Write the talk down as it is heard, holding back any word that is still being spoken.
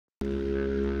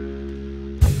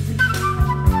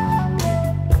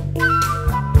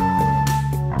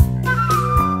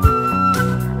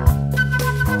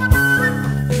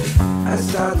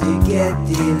get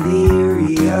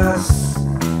delirious.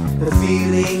 The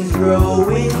feeling's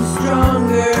growing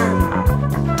stronger.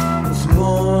 It's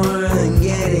more than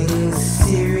getting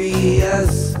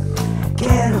serious.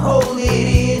 Can't hold it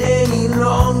in any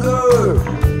longer.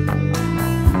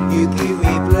 You give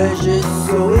me pleasure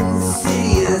so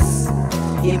insidious,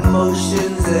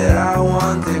 emotions that I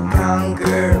want to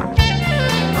conquer.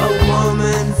 A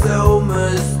woman so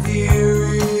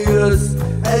mysterious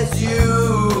as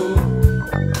you,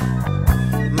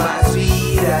 my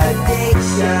sweet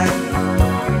addiction.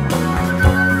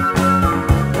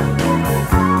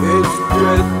 It's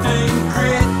getting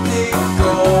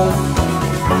critical,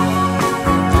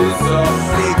 this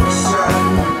affliction.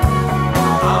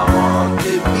 I want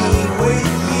to be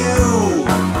with you,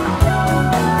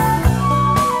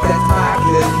 that's my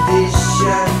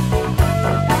condition.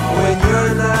 When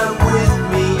you're not with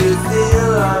me, you're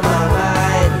still on my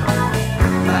mind.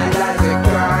 My life's a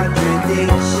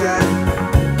contradiction.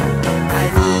 I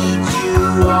need you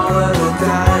all of the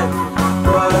time,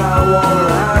 but I won't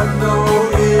have no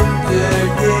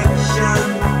interdiction.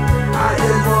 I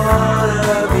just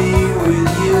wanna be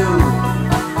with you,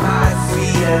 my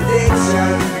sweet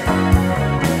addiction.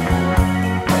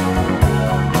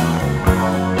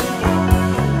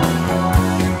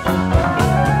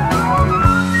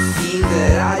 Seems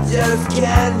that I just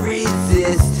can't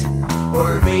resist,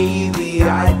 or maybe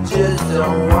I just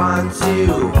don't want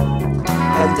to.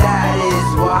 And that is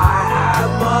why I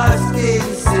must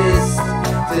insist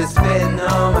to spend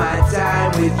all my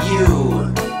time with you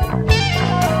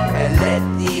and let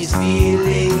these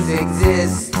feelings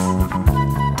exist.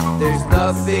 There's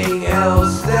nothing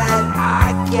else that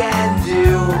I can do.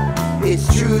 It's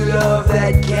true love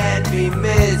that can't be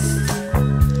missed.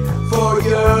 For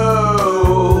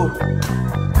you,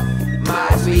 my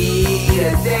sweet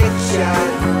addiction.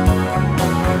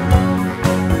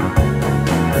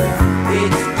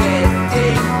 It's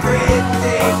getting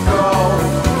critical,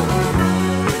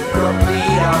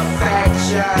 complete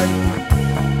affection.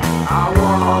 I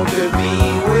want to be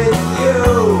with you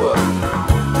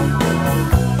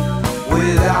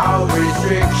without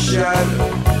restriction.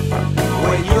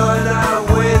 When you're not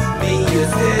with me,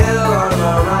 you're still on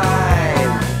my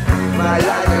mind. My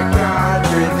life's a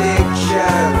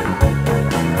contradiction.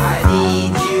 I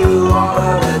need you all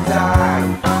of the time,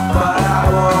 but I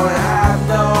won't have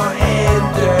no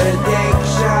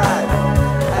interdiction.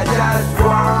 I just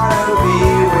wanna be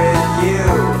with you,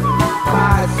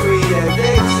 my sweet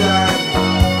addiction.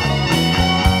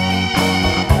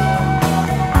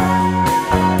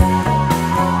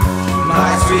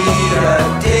 My sweet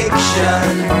addiction.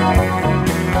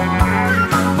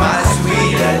 My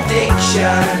sweet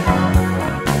addiction.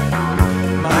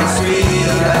 My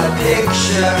sweet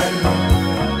addiction.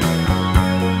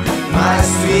 My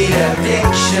sweet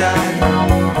addiction.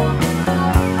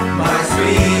 My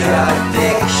sweet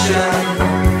addiction.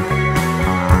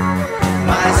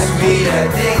 My sweet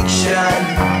addiction.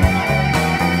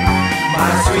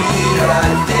 My sweet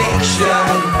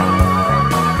addiction.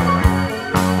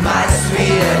 My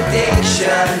sweet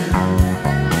addiction.